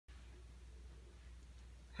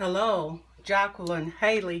Hello, Jacqueline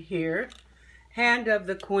Haley here, Hand of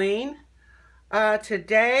the Queen.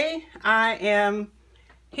 Today I am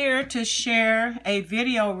here to share a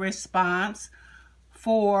video response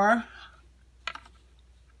for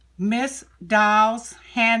Miss Doll's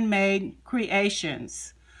Handmade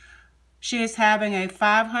Creations. She is having a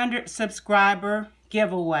 500 subscriber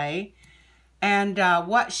giveaway, and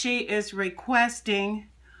what she is requesting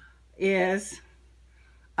is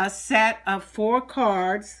a set of 4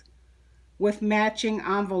 cards with matching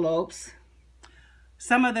envelopes.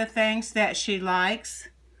 Some of the things that she likes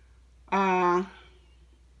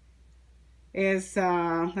is,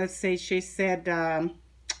 let's see, she said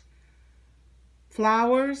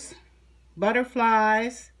flowers,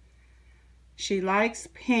 butterflies. She likes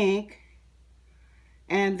pink,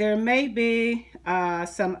 and there may be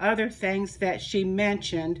some other things that she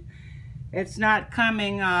mentioned. It's not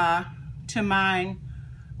coming to mind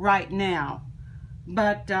right now,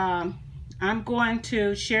 but I'm going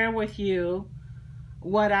to share with you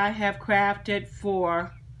what I have crafted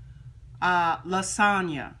for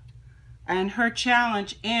Lasagna, and her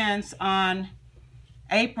challenge ends on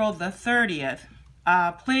April the 30th.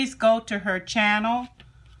 Please go to her channel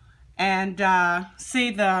and see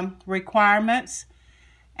the requirements,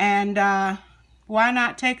 and why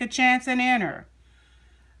not take a chance and enter?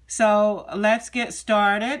 So let's get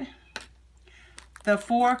started. The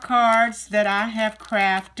 4 cards that I have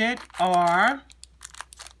crafted are,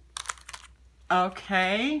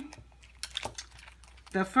 okay,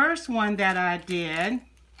 the first one that I did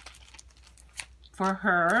for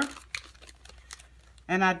her,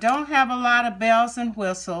 and I don't have a lot of bells and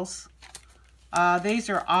whistles. These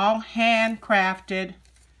are all handcrafted.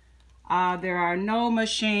 There are no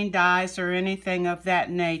machine dies or anything of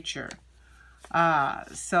that nature.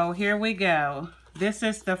 So here we go. This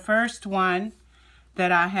is the first one that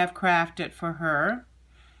I have crafted for her,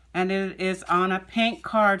 and it is on a pink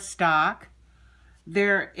cardstock.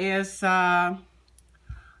 There is a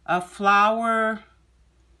flower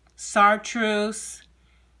chartreuse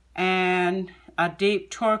and a deep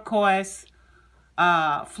turquoise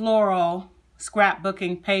floral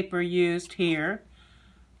scrapbooking paper used here,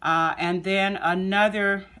 and then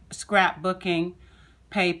another scrapbooking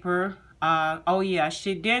paper. Oh yeah,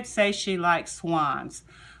 she did say she likes swans.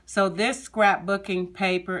 So this scrapbooking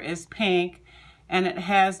paper is pink, and it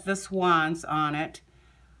has the swans on it.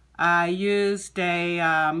 I used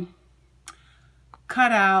a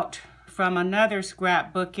cutout from another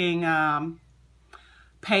scrapbooking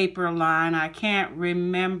paper line. I can't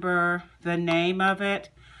remember the name of it,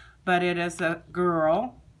 but it is a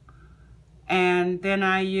girl. And then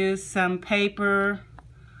I used some paper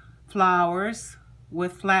flowers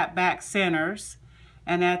with flat back centers,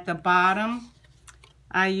 and at the bottom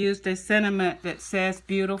I used a sentiment that says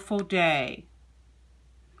beautiful day.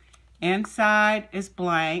 Inside is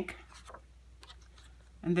blank,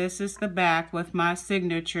 and this is the back with my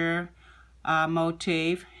signature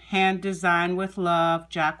motif. Hand designed with love,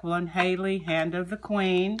 Jacqueline Haley, Hand of the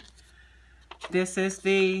Queen. This is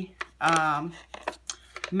the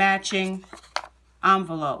matching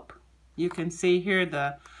envelope. You can see here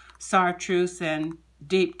the chartreuse and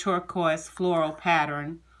deep turquoise floral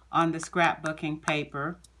pattern on the scrapbooking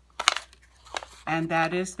paper, and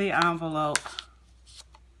that is the envelope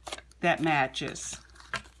that matches.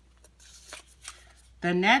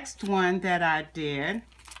 The next one that I did,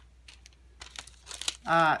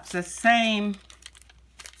 it's the same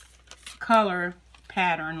color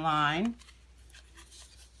pattern line.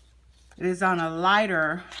 It is on a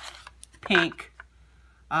lighter pink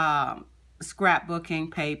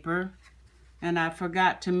scrapbooking paper. And I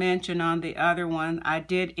forgot to mention on the other one, I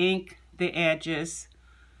did ink the edges.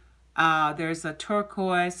 There's a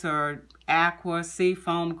turquoise or aqua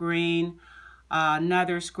seafoam green,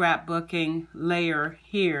 another scrapbooking layer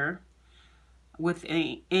here with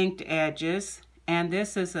inked edges. And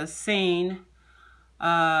this is a scene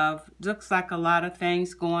of, looks like a lot of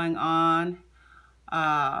things going on.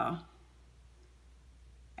 And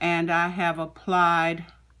I have applied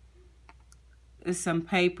some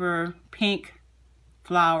paper pink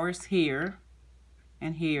flowers here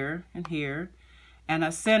and here and here, and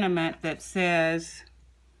a sentiment that says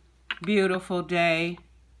beautiful day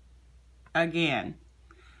again.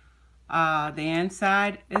 The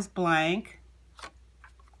inside is blank.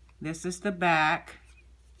 This is the back,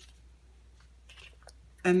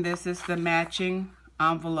 and this is the matching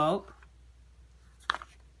envelope.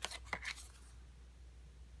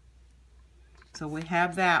 So we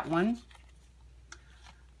have that one.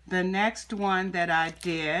 The next one that I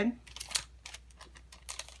did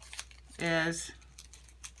is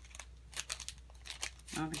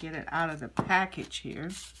I'll get it out of the package here.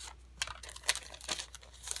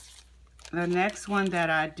 The next one that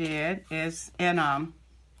I did is in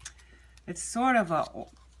it's sort of a,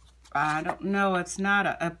 I don't know, it's not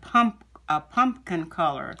a pumpkin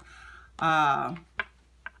color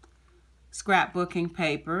scrapbooking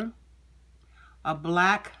paper, a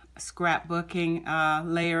black scrapbooking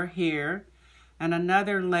layer here, and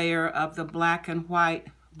another layer of the black and white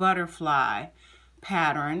butterfly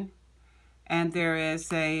pattern. And there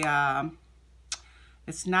is a,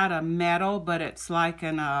 it's not a metal, but it's like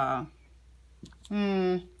an, I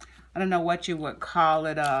don't know what you would call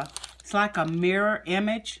it, it's like a mirror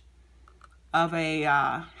image of a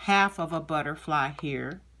half of a butterfly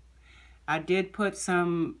here. I did put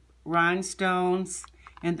some rhinestones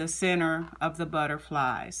in the center of the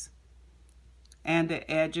butterflies. And the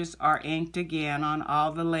edges are inked again on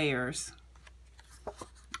all the layers.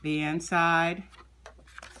 The inside,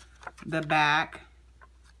 the back,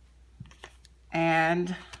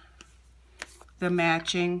 and the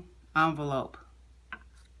matching envelope.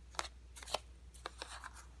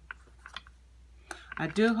 I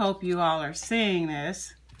do hope you all are seeing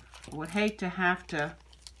this. I would hate to have to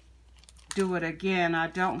do it again. I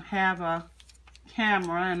don't have a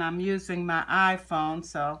camera and I'm using my iPhone,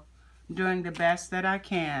 so I'm doing the best that I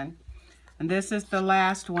can. And this is the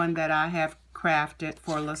last one that I have crafted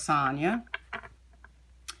for Lasagna.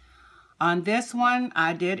 On this one,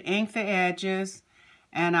 I did ink the edges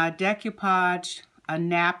and I decoupaged a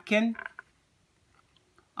napkin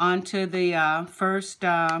onto the first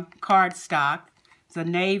cardstock. It's a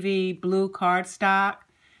navy blue cardstock,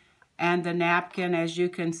 and the napkin, as you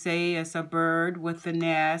can see, is a bird with the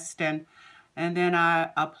nest, and then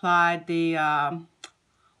I applied the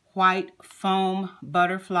white foam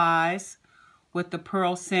butterflies with the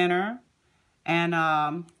pearl center and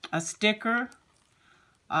a sticker.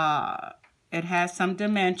 It has some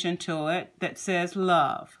dimension to it that says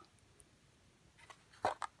love.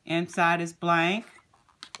 Inside is blank.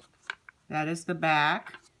 That is the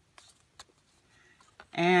back.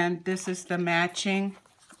 And this is the matching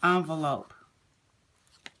envelope.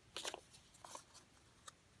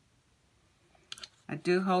 I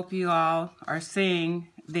do hope you all are seeing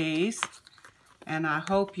these, and I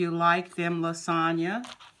hope you like them, Lasagna.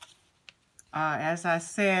 As I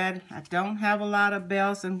said, I don't have a lot of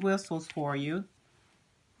bells and whistles for you.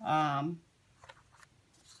 And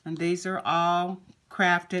these are all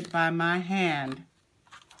crafted by my hand.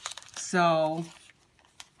 So,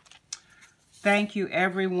 thank you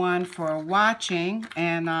everyone for watching.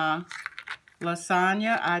 And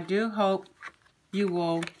Lasagna, I do hope you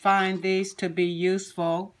will find these to be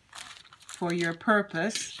useful for your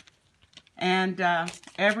purpose. And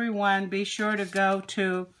everyone, be sure to go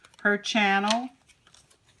to her channel,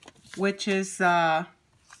 which is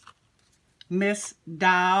Miss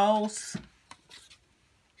Dowell's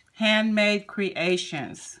Handmade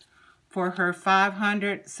Creations, for her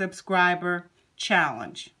 500 subscriber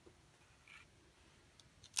challenge.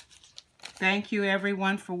 Thank you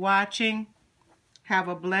everyone for watching. Have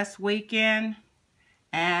a blessed weekend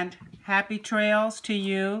and happy trails to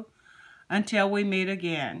you until we meet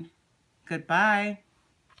again. Goodbye.